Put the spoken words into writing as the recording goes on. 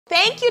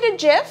Thank you to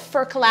Jif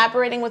for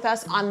collaborating with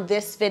us on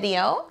this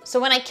video. So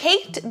when I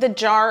caked the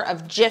jar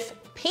of Jif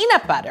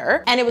peanut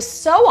butter, and it was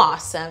so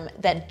awesome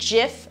that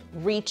Jif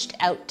reached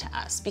out to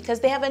us because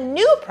they have a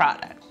new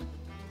product.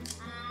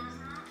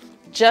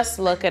 Just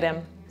look at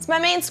him. It's my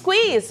main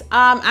squeeze.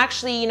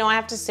 Actually, you know, I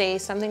have to say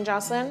something,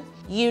 Jocelyn.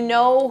 You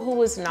know who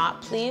was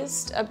not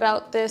pleased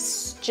about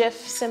this Jif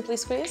Simply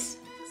Squeeze?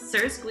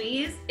 Sir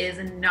Squeeze is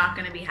not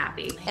gonna be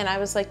happy. And I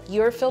was like,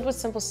 you're filled with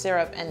simple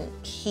syrup and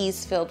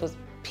he's filled with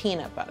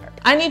peanut butter.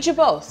 I need you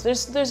both.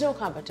 There's no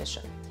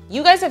competition.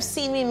 You guys have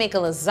seen me make a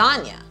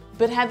lasagna,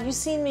 but have you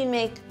seen me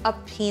make a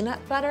peanut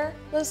butter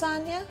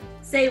lasagna?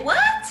 Say what?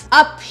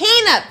 A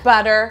peanut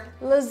butter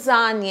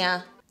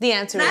lasagna. The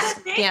answer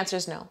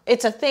is no.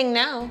 It's a thing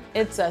now.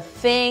 It's a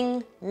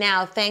thing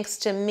now, thanks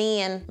to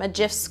me and my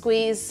Jif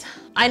Squeeze.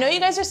 I know you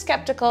guys are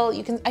skeptical.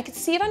 I can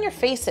see it on your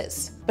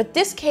faces, but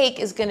this cake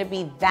is gonna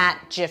be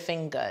that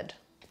Jiffing good.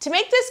 To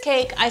make this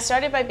cake, I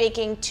started by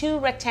baking 2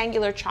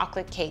 rectangular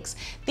chocolate cakes.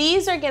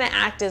 These are gonna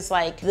act as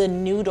like the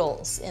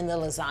noodles in the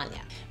lasagna.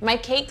 My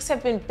cakes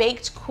have been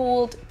baked,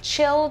 cooled,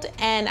 chilled,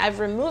 and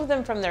I've removed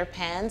them from their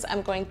pans.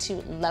 I'm going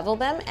to level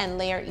them and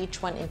layer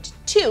each one into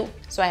 2.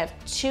 So I have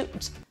 2,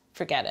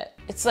 forget it.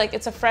 It's like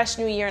it's a fresh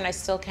new year and I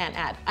still can't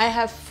add. I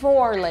have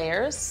 4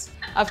 layers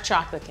of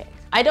chocolate cake.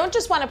 I don't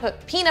just want to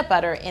put peanut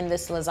butter in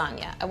this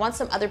lasagna. I want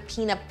some other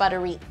peanut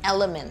buttery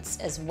elements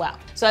as well.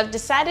 So I've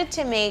decided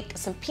to make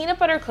some peanut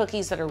butter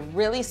cookies that are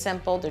really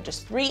simple. They're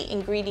just 3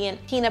 ingredient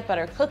peanut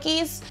butter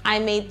cookies. I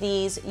made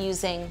these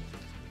using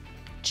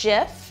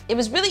Jif. It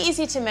was really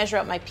easy to measure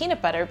out my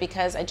peanut butter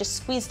because I just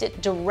squeezed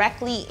it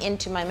directly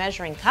into my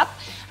measuring cup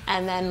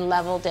and then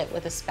leveled it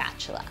with a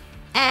spatula.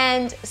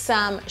 And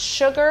some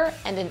sugar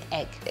and an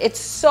egg. It's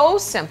so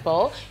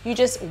simple. You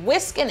just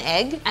whisk an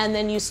egg and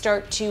then you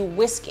start to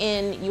whisk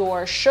in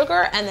your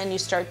sugar and then you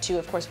start to,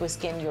 of course,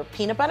 whisk in your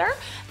peanut butter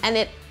and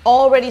it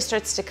already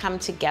starts to come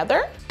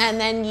together. And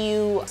then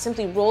you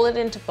simply roll it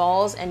into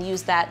balls and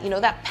use that, you know,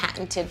 that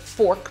patented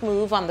fork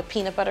move on the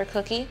peanut butter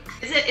cookie.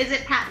 Is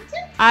it patented?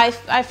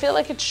 I feel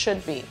like it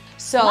should be.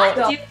 So. Why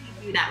do you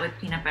do that with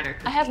peanut butter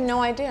cookies? I have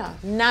no idea.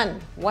 None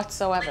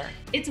whatsoever.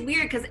 It's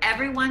weird because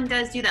everyone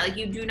does do that. Like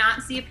you do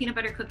not see a peanut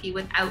butter cookie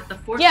without the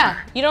fork. Yeah,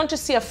 you don't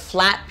just see a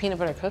flat peanut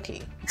butter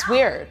cookie. It's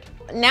weird.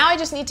 Now I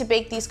just need to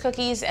bake these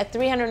cookies at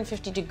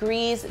 350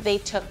 degrees. They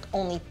took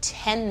only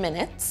 10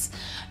 minutes.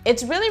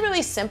 It's really,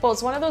 really simple.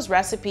 It's one of those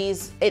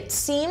recipes. It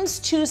seems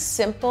too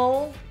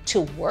simple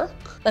to work.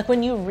 Like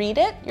when you read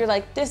it, you're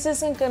like, this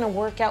isn't gonna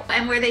work out.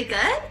 And were they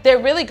good?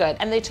 They're really good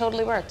and they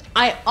totally worked.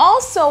 I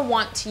also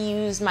want to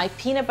use my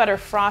peanut butter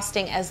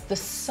frosting as the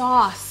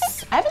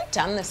sauce. I haven't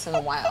done this in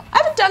a while. I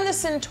haven't done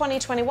this in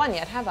 2021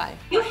 yet, have I?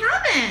 You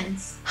haven't.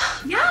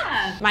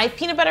 Yeah. My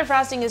peanut butter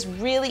frosting is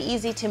really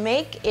easy to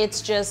make.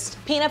 It's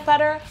just peanut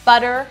butter,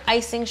 butter,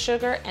 icing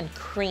sugar, and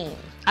cream.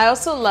 I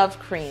also love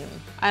cream.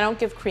 I don't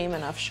give cream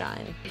enough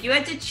shine. If you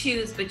had to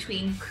choose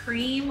between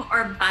cream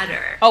or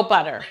butter. Oh,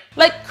 butter.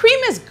 Like cream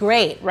is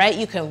great, right?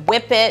 You can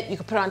whip it, you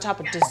can put it on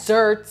top of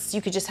desserts,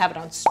 you could just have it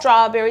on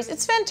strawberries.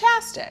 It's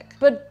fantastic.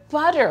 But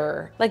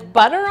butter, like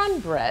butter on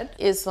bread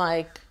is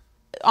like,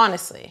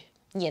 honestly,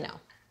 you know.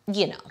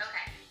 Okay.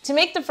 To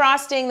make the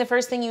frosting, the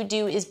first thing you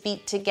do is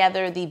beat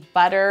together the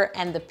butter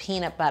and the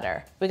peanut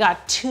butter. We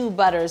got 2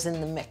 butters in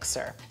the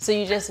mixer. So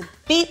you just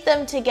beat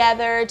them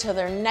together till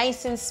they're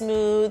nice and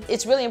smooth.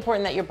 It's really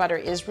important that your butter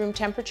is room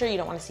temperature. You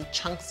don't want to see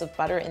chunks of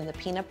butter in the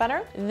peanut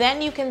butter.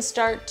 Then you can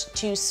start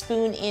to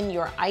spoon in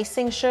your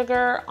icing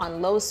sugar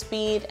on low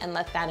speed and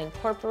let that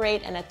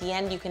incorporate. And at the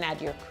end, you can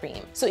add your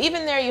cream. So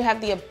even there, you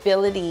have the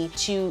ability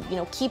to, you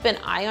know, keep an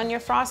eye on your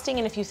frosting.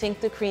 And if you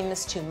think the cream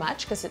is too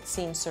much because it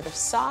seems sort of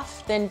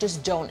soft, then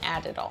just don't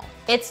add it all.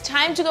 It's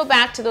time to go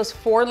back to those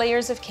 4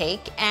 layers of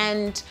cake,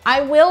 and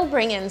I will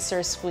bring in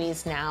Sir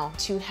Squeeze now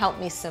to help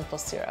me simple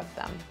syrup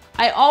them.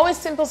 I always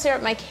simple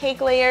syrup my cake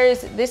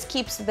layers. This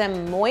keeps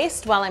them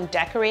moist while I'm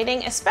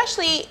decorating,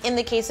 especially in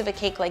the case of a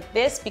cake like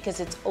this because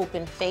it's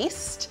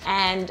open-faced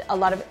and a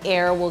lot of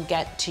air will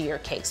get to your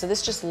cake. So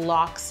this just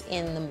locks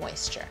in the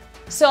moisture.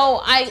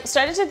 So I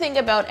started to think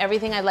about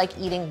everything I like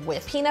eating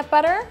with peanut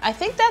butter. I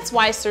think that's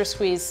why Sir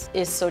Squeeze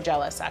is so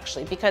jealous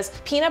actually, because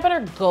peanut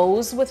butter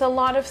goes with a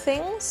lot of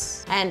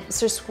things and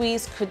Sir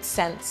Squeeze could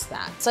sense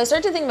that. So I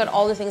started to think about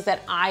all the things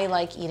that I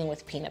like eating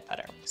with peanut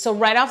butter. So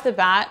right off the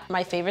bat,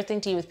 my favorite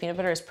thing to eat with peanut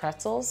butter is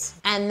pretzels.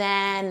 And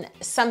then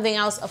something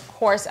else, of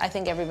course, I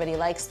think everybody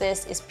likes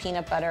this, is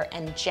peanut butter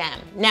and jam.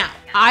 Now,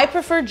 I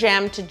prefer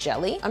jam to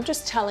jelly. I'm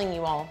just telling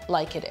you all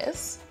like it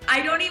is.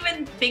 I don't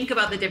even think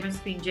about the difference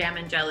between jam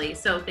and jelly,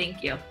 so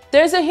thank you.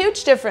 There's a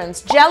huge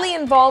difference. Jelly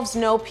involves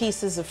no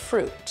pieces of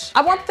fruit.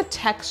 I want the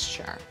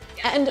texture.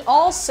 And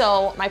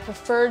also, my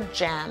preferred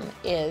jam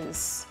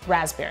is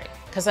raspberry,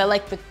 because I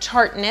like the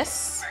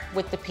tartness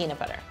with the peanut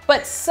butter.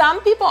 But some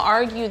people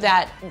argue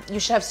that you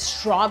should have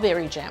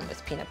strawberry jam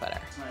with peanut butter.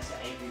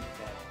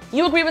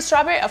 You agree with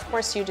strawberry? Of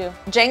course you do.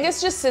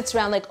 Jengus just sits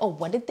around like, oh,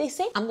 what did they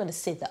say? I'm gonna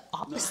say the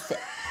opposite.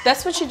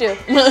 That's what you do.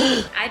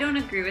 I don't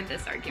agree with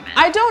this argument.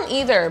 I don't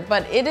either,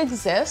 but it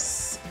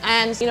exists.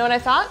 And you know what I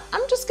thought?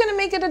 I'm just gonna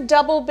make it a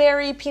double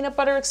berry peanut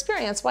butter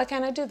experience. Why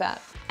can't I do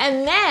that?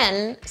 And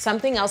then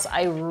something else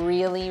I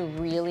really,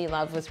 really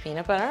love with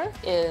peanut butter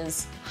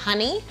is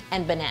honey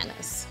and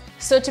bananas.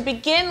 So to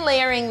begin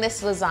layering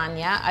this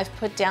lasagna, I've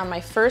put down my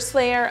first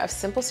layer of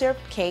simple syrup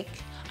cake.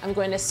 I'm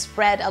going to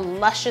spread a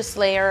luscious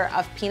layer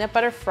of peanut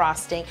butter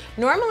frosting.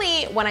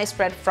 Normally, when I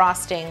spread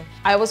frosting,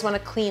 I always want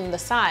to clean the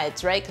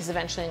sides, right? Because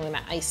eventually I'm going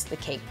to ice the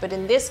cake. But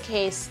in this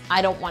case,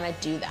 I don't want to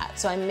do that.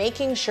 So I'm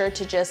making sure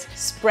to just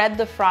spread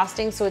the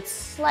frosting so it's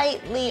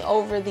slightly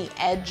over the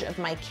edge of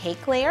my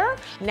cake layer.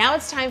 Now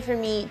it's time for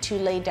me to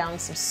lay down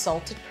some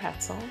salted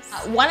pretzels.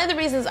 One of the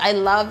reasons I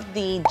love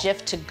the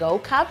Jif to-go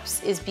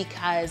cups is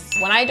because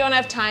when I don't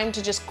have time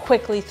to just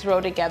quickly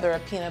throw together a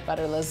peanut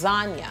butter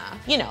lasagna,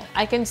 you know,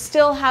 I can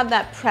still have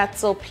that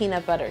pretzel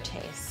peanut butter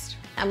taste.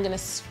 I'm gonna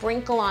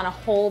sprinkle on a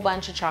whole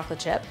bunch of chocolate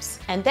chips.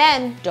 And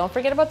then, don't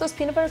forget about those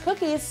peanut butter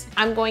cookies.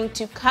 I'm going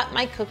to cut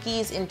my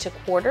cookies into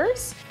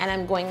quarters and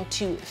I'm going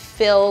to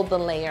fill the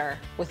layer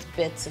with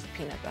bits of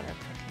peanut butter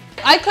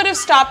cookie. I could have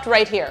stopped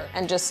right here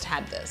and just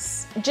had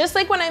this. Just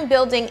like when I'm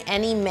building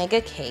any mega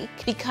cake,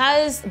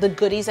 because the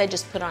goodies I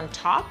just put on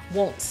top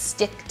won't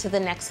stick to the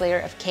next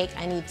layer of cake,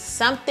 I need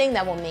something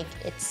that will make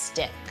it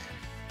stick.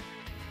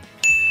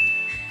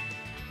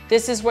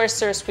 This is where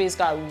Sir Squeeze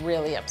got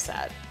really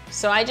upset.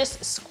 So I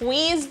just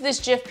squeezed this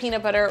Jif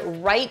peanut butter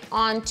right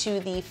onto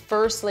the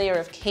first layer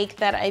of cake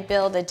that I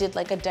built. I did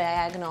like a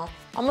diagonal,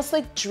 almost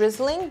like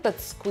drizzling, but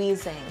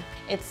squeezing.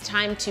 It's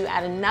time to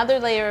add another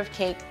layer of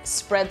cake,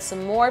 spread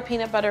some more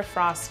peanut butter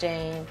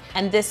frosting,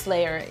 and this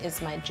layer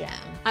is my jam.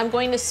 I'm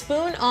going to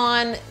spoon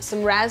on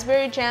some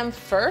raspberry jam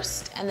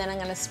first, and then I'm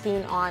gonna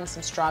spoon on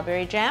some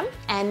strawberry jam.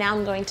 And now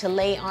I'm going to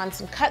lay on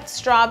some cut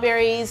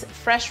strawberries,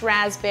 fresh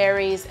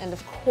raspberries, and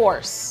of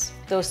course,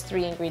 those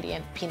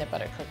 3-ingredient peanut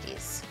butter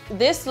cookies.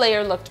 This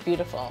layer looked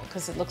beautiful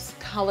because it looks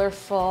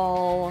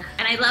colorful.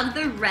 And I love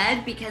the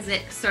red because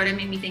it sort of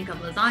made me think of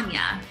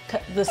lasagna.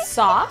 The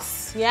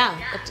sauce, yeah.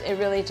 It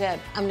really did.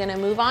 I'm gonna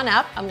move on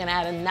up. I'm gonna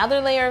add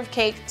another layer of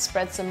cake,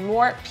 spread some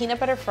more peanut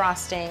butter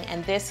frosting,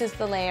 and this is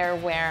the layer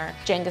where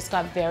Jengus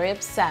got very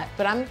upset.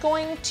 But I'm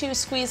going to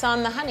squeeze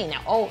on the honey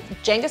now. Oh,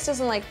 Jengus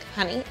doesn't like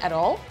honey at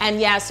all. And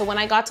yeah, so when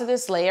I got to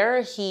this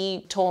layer,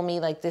 he told me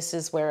like this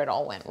is where it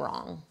all went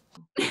wrong.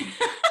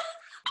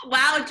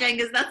 Wow,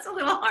 Jengus, that's a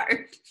little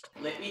hard.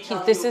 Let me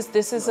tell This you,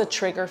 is a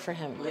trigger for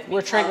him.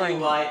 We're tell triggering.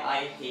 you why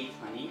I hate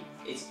honey.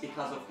 It's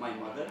because of my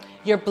mother.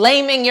 You're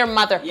blaming your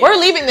mother. Yes. We're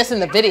leaving this in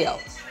the video.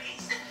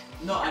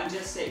 No, I'm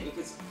just saying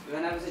because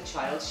when I was a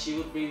child, she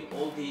would bring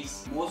all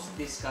these most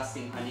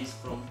disgusting honeys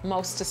from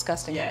Most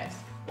disgusting. yes,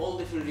 all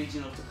different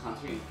regions of the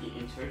country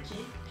in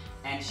Turkey,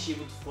 and she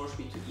would force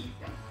me to eat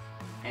them.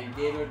 And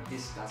they were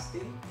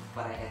disgusting,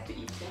 but I had to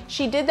eat them.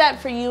 She did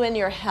that for you and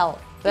your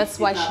health. That's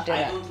why she did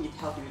I it. don't think it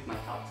helped me with my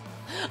health.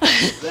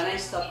 When I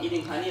stopped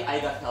eating honey,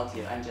 I got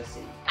healthier. I'm just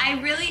saying. I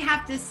really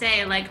have to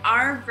say, like,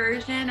 our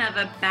version of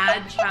a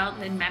bad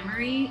childhood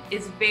memory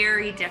is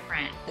very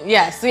different.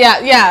 Yes,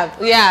 yeah.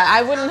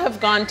 I wouldn't have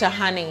gone to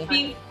honey.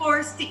 Being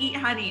forced to eat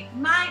honey.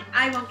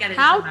 I won't get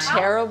into How mine.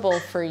 terrible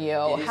for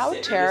you. It is How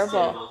terrible.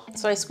 terrible.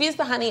 So I squeezed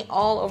the honey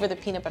all over the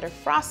peanut butter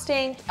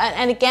frosting.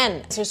 And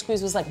again, Sir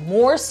Squeeze was like,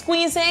 more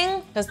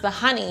squeezing? Because the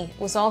honey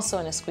was also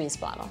in a squeeze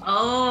bottle.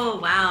 Oh,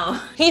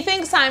 wow. He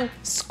thinks I'm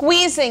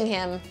squeezing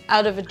him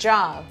out of a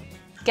job.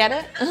 Get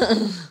it?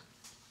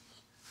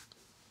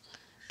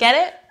 Get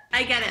it?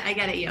 I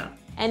get it, yo.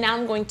 And now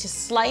I'm going to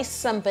slice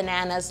some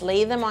bananas,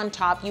 lay them on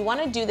top. You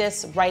want to do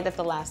this right at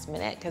the last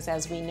minute because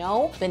as we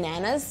know,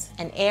 bananas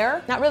and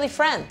air, not really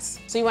friends.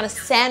 So you want to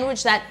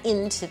sandwich that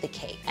into the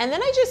cake. And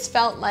then I just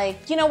felt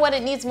like, you know what,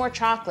 it needs more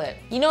chocolate.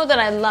 You know that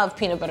I love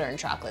peanut butter and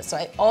chocolate, so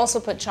I also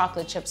put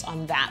chocolate chips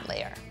on that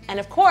layer. And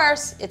of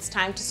course, it's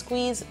time to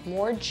squeeze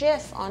more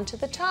Jif onto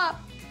the top.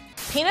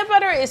 Peanut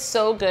butter is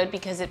so good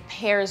because it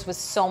pairs with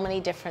so many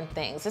different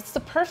things. It's the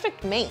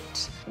perfect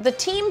mate. The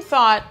team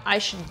thought I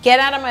should get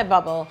out of my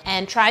bubble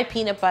and try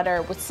peanut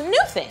butter with some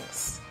new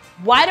things.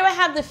 Why do I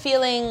have the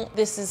feeling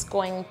this is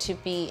going to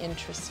be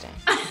interesting?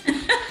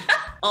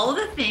 All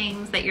the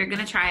things that you're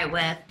gonna try it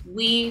with,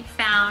 we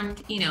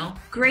found,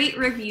 great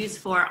reviews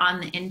for on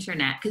the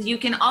internet, because you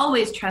can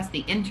always trust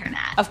the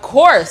internet. Of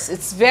course,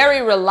 it's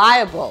very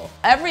reliable.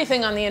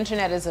 Everything on the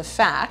internet is a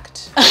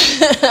fact,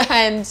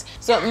 and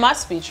so it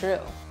must be true.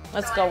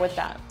 Let's go with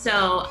that.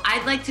 So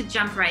I'd like to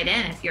jump right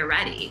in if you're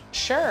ready.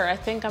 Sure, I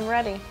think I'm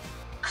ready.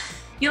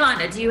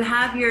 Yolanda, do you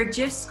have your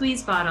Jif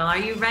squeeze bottle? Are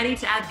you ready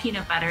to add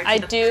peanut butter? I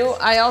do.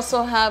 I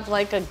also have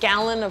like a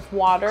gallon of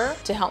water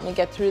to help me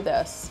get through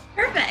this.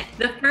 Perfect.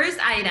 The first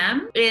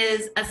item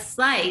is a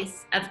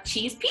slice of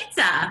cheese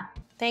pizza.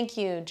 Thank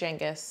you,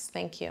 Jengus.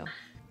 Thank you.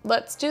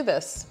 Let's do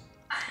this.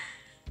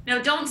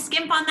 No, don't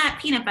skimp on that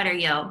peanut butter,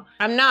 yo.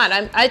 I'm not.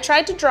 I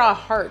tried to draw a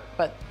heart,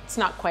 but it's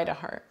not quite a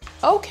heart.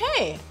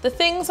 Okay, the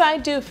things I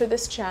do for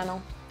this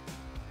channel.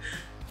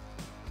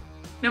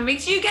 Now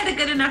make sure you get a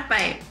good enough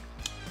bite.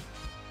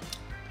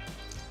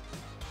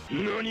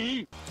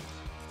 NANI?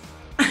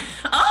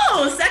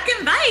 Oh,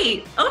 second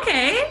bite.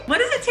 Okay. What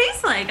does it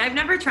taste like? I've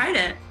never tried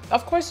it.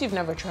 Of course you've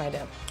never tried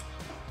it.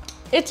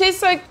 It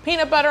tastes like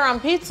peanut butter on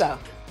pizza.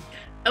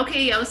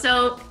 Okay, yo,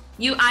 so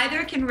you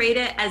either can rate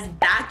it as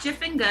that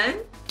jiffin'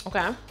 good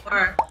Okay.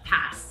 or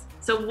pass.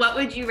 So what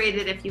would you rate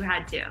it if you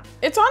had to?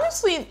 It's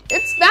honestly,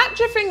 it's that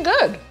jiffin'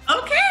 good.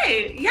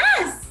 Okay,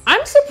 yes.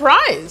 I'm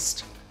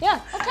surprised.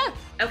 Yeah, okay.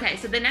 Okay,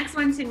 so the next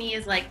one to me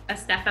is like a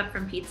step up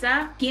from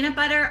pizza. Peanut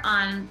butter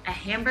on a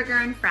hamburger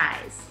and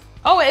fries.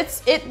 Oh,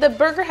 the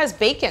burger has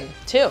bacon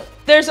too.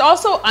 There's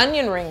also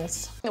onion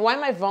rings. Why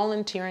am I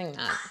volunteering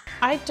that?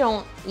 I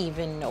don't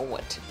even know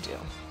what to do.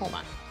 Hold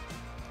on.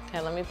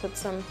 Okay, let me put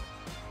some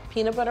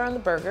peanut butter on the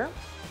burger.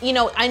 You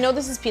know, I know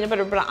this is peanut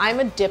butter, but I'm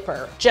a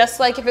dipper. Just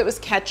like if it was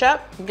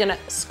ketchup, I'm gonna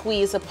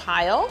squeeze a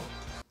pile.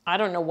 I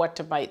don't know what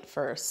to bite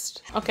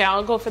first. Okay,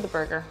 I'll go for the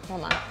burger.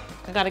 Hold on.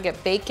 I gotta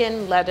get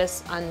bacon,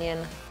 lettuce,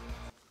 onion.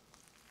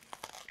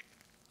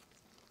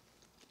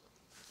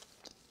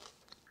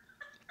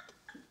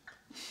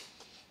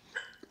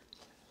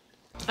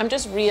 I'm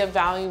just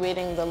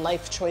reevaluating the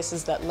life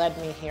choices that led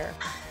me here.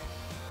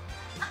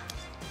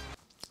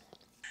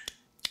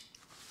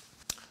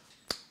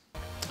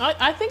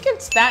 I think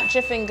it's that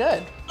jiffin'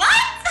 good.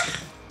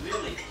 What?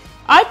 Really?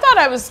 I thought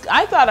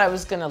I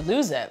was gonna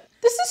lose it.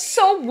 This is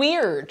so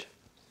weird.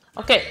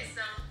 Okay,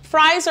 so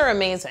fries are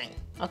amazing,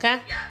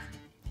 okay? yeah.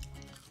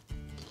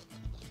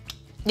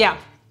 Yeah,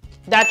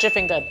 that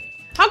jiffin' good.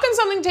 How can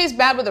something taste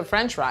bad with a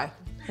French fry?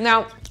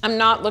 Now, I'm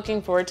not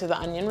looking forward to the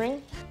onion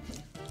ring.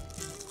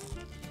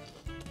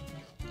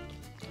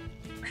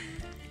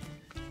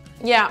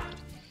 Yeah,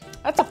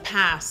 that's a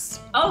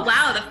pass. Oh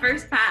wow, the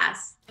first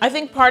pass. I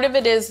think part of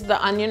it is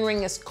the onion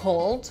ring is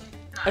cold.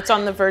 It's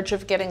on the verge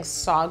of getting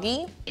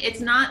soggy. It's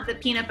not the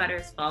peanut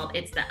butter's fault,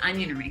 it's the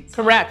onion rings.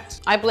 Correct.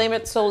 I blame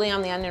it solely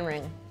on the onion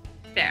ring.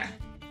 Fair.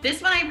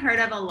 This one I've heard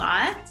of a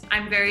lot.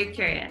 I'm very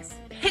curious.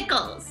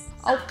 Pickles.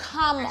 Oh,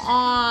 come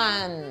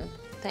on.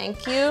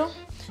 Thank you.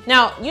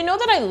 Now, you know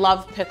that I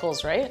love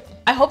pickles, right?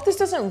 I hope this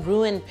doesn't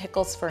ruin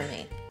pickles for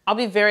me. I'll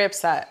be very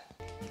upset.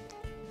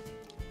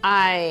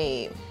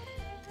 Okay.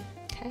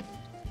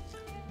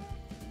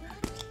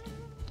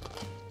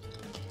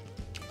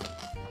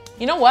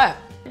 You know what?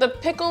 The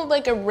pickle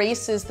like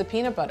erases the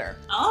peanut butter.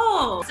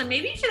 Oh, so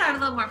maybe you should have a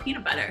little more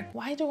peanut butter.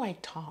 Why do I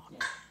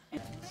talk?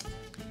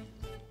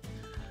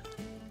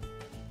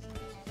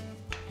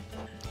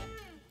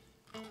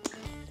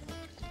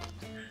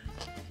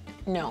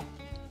 No.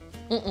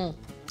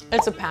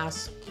 It's a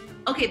pass.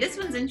 Okay, this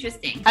one's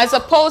interesting. As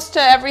opposed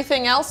to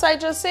everything else I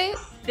just ate?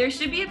 There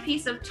should be a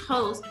piece of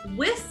toast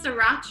with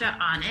sriracha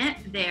on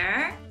it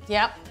there.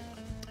 Yep.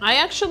 I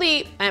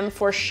actually am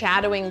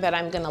foreshadowing that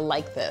I'm gonna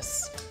like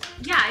this.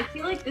 Yeah, I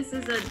feel like this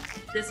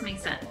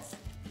makes sense.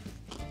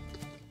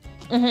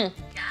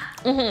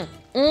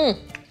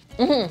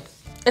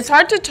 It's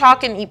hard to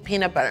talk and eat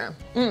peanut butter.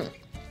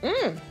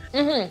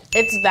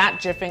 It's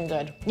that jiffin'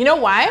 good. You know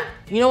why?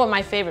 You know what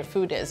my favorite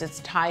food is? It's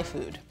Thai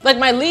food. Like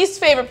my least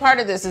favorite part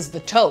of this is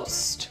the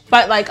toast.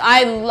 But like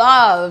I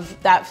love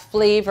that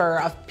flavor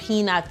of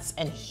peanuts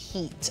and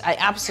heat. I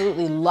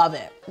absolutely love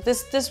it.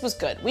 This was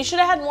good. We should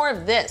have had more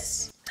of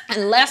this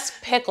and less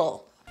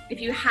pickle. If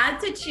you had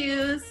to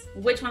choose,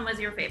 which one was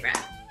your favorite?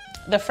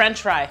 The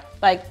French fry.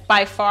 Like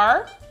by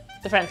far,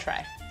 the French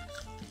fry.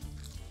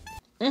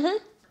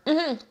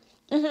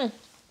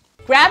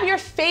 Grab your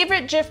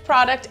favorite Jif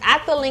product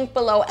at the link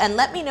below and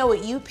let me know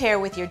what you pair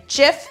with your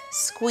Jif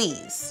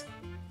squeeze.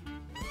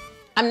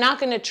 I'm not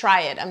gonna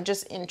try it, I'm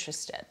just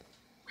interested.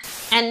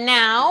 And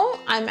now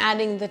I'm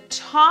adding the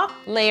top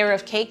layer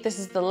of cake. This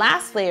is the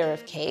last layer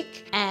of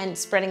cake, and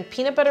spreading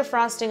peanut butter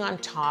frosting on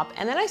top.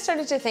 And then I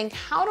started to think,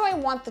 how do I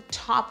want the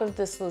top of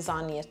this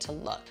lasagna to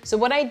look? So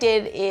what I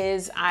did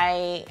is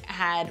I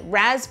had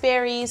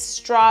raspberries,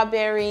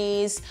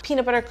 strawberries,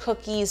 peanut butter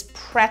cookies,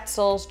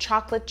 pretzels,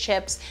 chocolate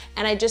chips,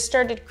 and I just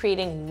started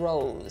creating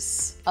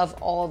rows of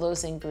all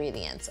those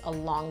ingredients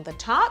along the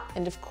top.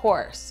 And of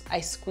course, I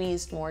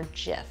squeezed more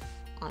Jif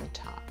on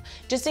top,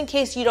 just in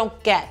case you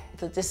don't get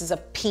that this is a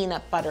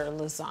peanut butter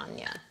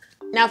lasagna.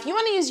 Now, if you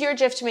want to use your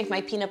Jif to make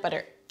my peanut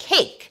butter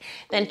cake,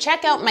 then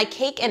check out my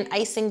Cake and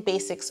Icing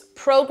Basics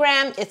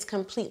program. It's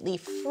completely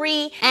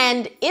free,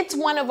 and it's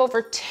one of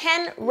over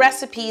 10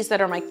 recipes that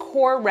are my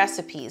core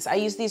recipes. I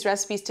use these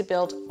recipes to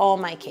build all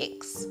my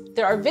cakes.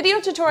 There are video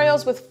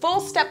tutorials with full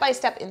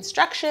step-by-step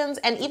instructions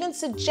and even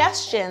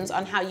suggestions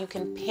on how you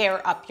can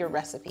pair up your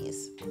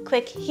recipes.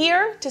 Click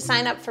here to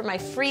sign up for my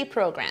free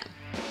program.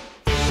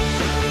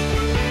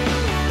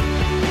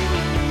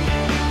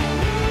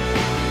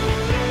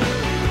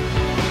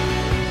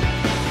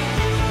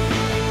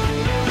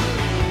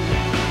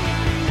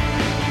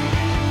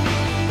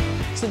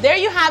 So there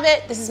you have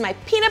it. This is my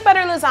peanut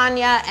butter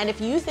lasagna, and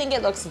if you think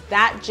it looks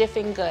that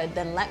jiffin' good,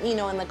 then let me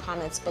know in the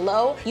comments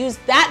below. Use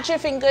that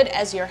jiffin' good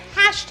as your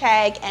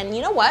hashtag, and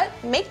you know what?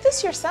 Make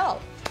this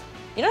yourself.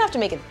 You don't have to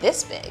make it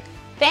this big.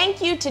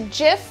 Thank you to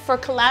Jif for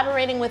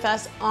collaborating with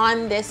us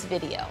on this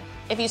video.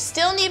 If you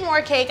still need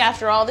more cake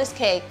after all this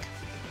cake,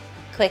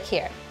 click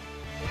here.